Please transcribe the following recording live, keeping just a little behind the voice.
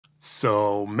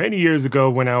So many years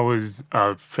ago, when I was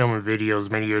filming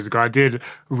videos, many years ago, I did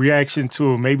reaction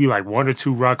to maybe like one or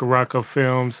two RackaRacka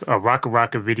films,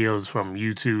 RackaRacka videos from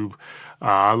YouTube.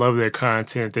 I love their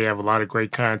content. They have a lot of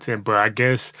great content, but I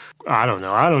guess I don't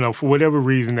know for whatever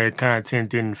reason their content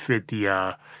didn't fit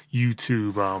the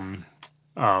YouTube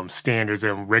standards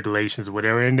and regulations or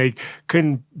whatever, and they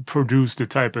couldn't produce the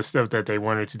type of stuff that they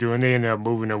wanted to do, and they ended up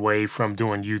moving away from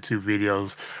doing YouTube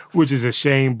videos, which is a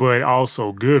shame, but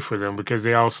also good for them because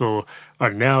they also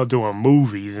are now doing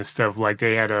movies and stuff. Like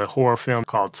they had a horror film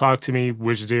called Talk to Me,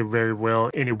 which did very well,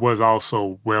 and it was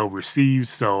also well received.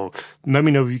 So let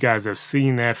me know if you guys have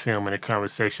seen that film in the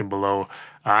comment section below.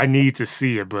 I need to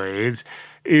see it, but it's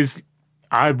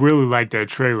I really like that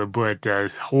trailer, but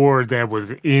the horror that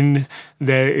was in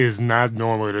that is not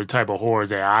normally the type of horror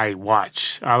that I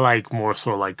watch. I like more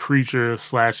so like creature,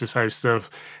 slasher type stuff,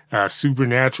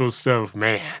 supernatural stuff,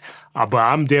 man. But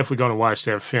I'm definitely going to watch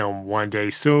that film one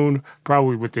day soon,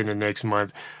 probably within the next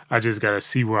month. I just got to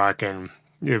see where I can,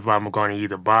 if I'm going to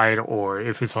either buy it or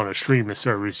if it's on a streaming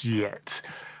service yet.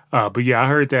 But yeah, I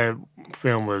heard that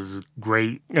film was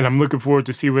great, and I'm looking forward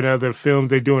to see what other films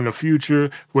they do in the future,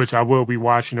 which I will be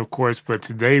watching, of course. But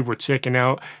today we're checking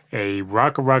out a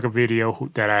RackaRacka video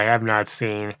that I have not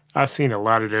seen. I've seen a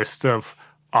lot of their stuff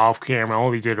off camera. I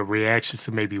only did a reaction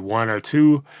to maybe one or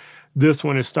two. This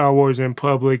one is Star Wars in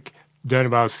Public, done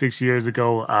about 6 years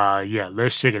ago. Yeah,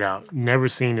 let's check it out. Never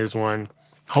seen this one.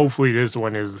 Hopefully this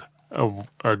one is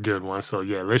a good one. So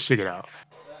yeah, let's check it out.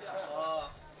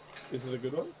 This is a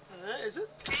good one? Is it?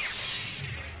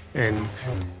 And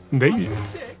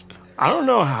I don't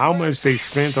know how much they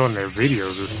spent on their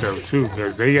videos and stuff too,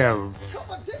 because they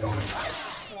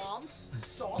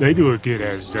do a good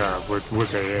ass job with what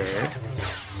they had.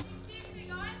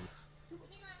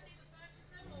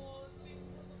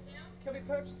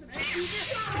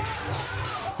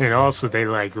 And also they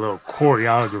like little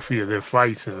choreography of their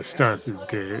fights and the stunts is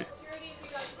good.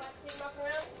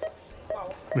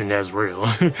 I mean, that's real.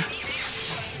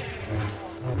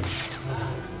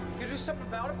 You do something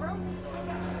about it, bro?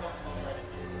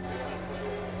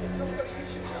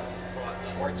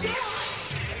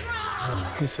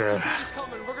 He said,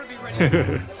 we're gonna be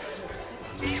ready.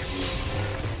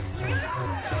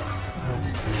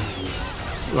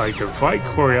 like the fight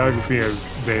choreography is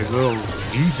their little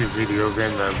YouTube videos,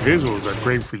 and the visuals are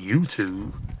great for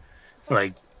YouTube.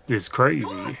 Like, it's crazy.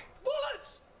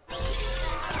 Bullets!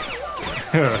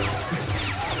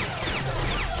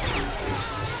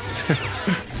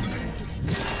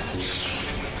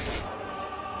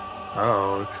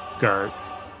 Oh, got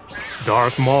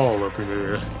Darth Maul up in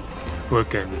there,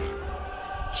 looking,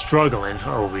 struggling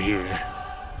over here.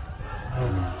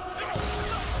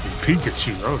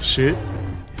 Pikachu, oh shit.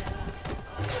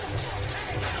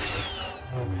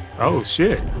 Oh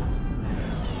shit.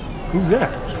 Who's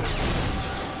that?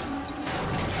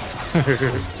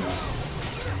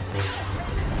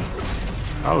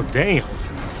 Oh damn.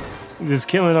 Just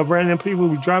killing up random people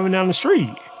who driving down the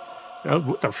street.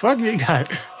 What the fuck? You got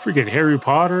freaking Harry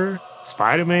Potter,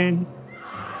 Spider-Man.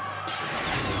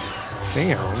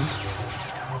 Damn.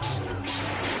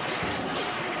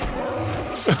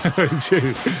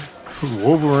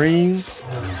 Wolverine.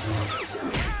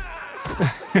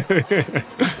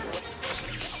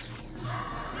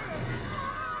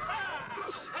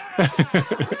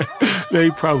 They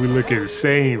probably look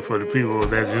insane for the people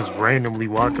that's just randomly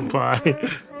walking by.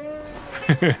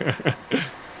 Yo,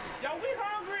 we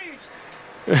hungry!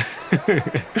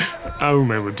 I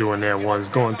remember doing that once,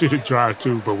 going through the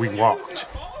drive-thru, but we walked.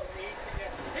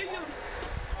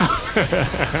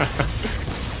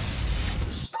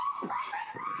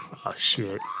 Oh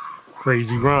shit.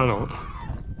 Crazy Ronald.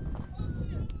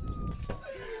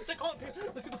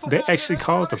 They actually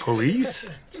called the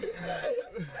police?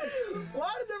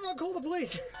 Why does everyone call the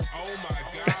police? Oh my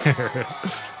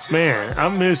God. Man, I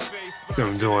miss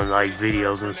them doing like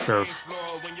videos and stuff.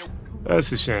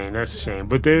 That's a shame. That's a shame.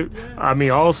 But I mean,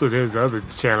 also there's other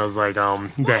channels like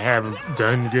that haven't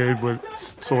done good with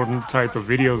certain type of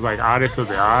videos, like Artists of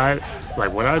the Odd.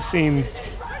 Like when I seen,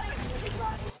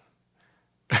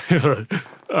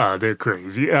 they're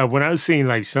crazy. When I seen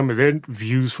like some of their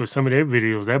views for some of their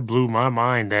videos, that blew my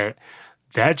mind.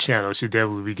 That channel should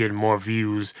definitely be getting more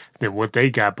views than what they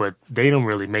got, but they don't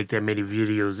really make that many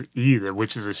videos either,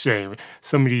 which is a shame.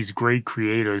 Some of these great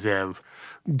creators have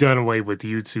done away with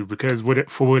YouTube because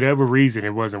for whatever reason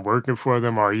it wasn't working for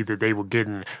them, or either they were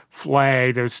getting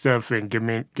flagged or stuff and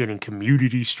getting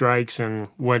community strikes and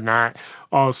whatnot,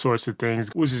 all sorts of things,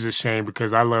 which is a shame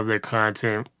because I love their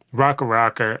content.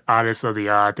 RackaRacka, Artists of the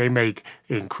Odd, they make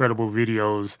incredible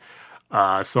videos.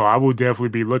 So I will definitely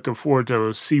be looking forward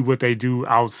to see what they do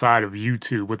outside of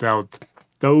YouTube without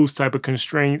those type of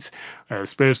constraints,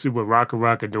 especially with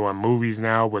RackaRacka doing movies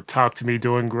now, with Talk to Me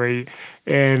doing great.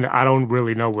 And I don't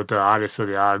really know what the Artists of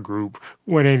the Odd group,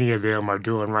 what any of them are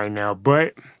doing right now,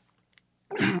 but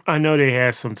I know they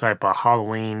had some type of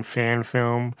Halloween fan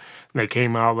film that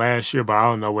came out last year, but I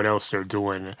don't know what else they're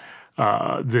doing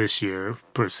this year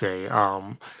per se.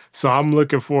 So I'm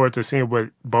looking forward to seeing what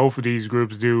both of these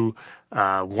groups do.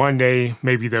 One day,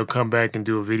 maybe they'll come back and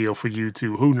do a video for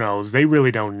YouTube. Who knows? They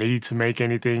really don't need to make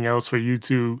anything else for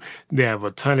YouTube. They have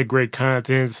a ton of great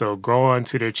content, so go on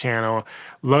to their channel.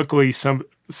 Luckily, some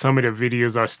of the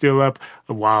videos are still up,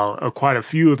 while quite a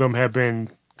few of them have been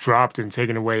dropped and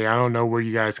taken away. I don't know where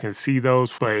you guys can see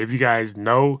those, but if you guys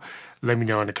know, let me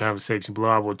know in the comment section below.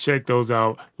 I will check those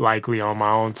out likely on my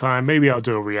own time. Maybe I'll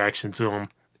do a reaction to them.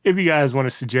 If you guys want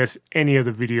to suggest any of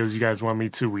the videos you guys want me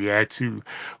to react to,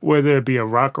 whether it be a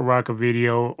RackaRacka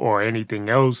video or anything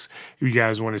else, if you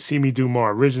guys want to see me do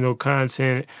more original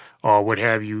content or what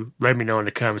have you, let me know in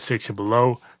the comment section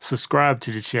below. Subscribe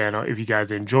to the channel if you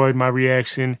guys enjoyed my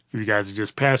reaction. If you guys are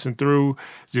just passing through,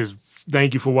 just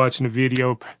thank you for watching the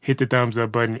video. Hit the thumbs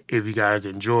up button if you guys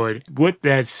enjoyed. With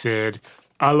that said,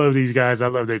 I love these guys. I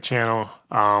love their channel.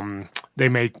 They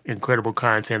make incredible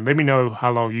content. Let me know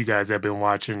how long you guys have been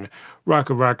watching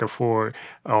RackaRacka for,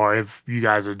 or if you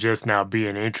guys are just now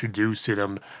being introduced to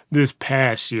them this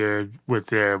past year with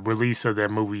their release of their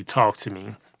movie Talk to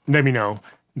Me. Let me know.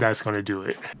 That's going to do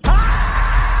it.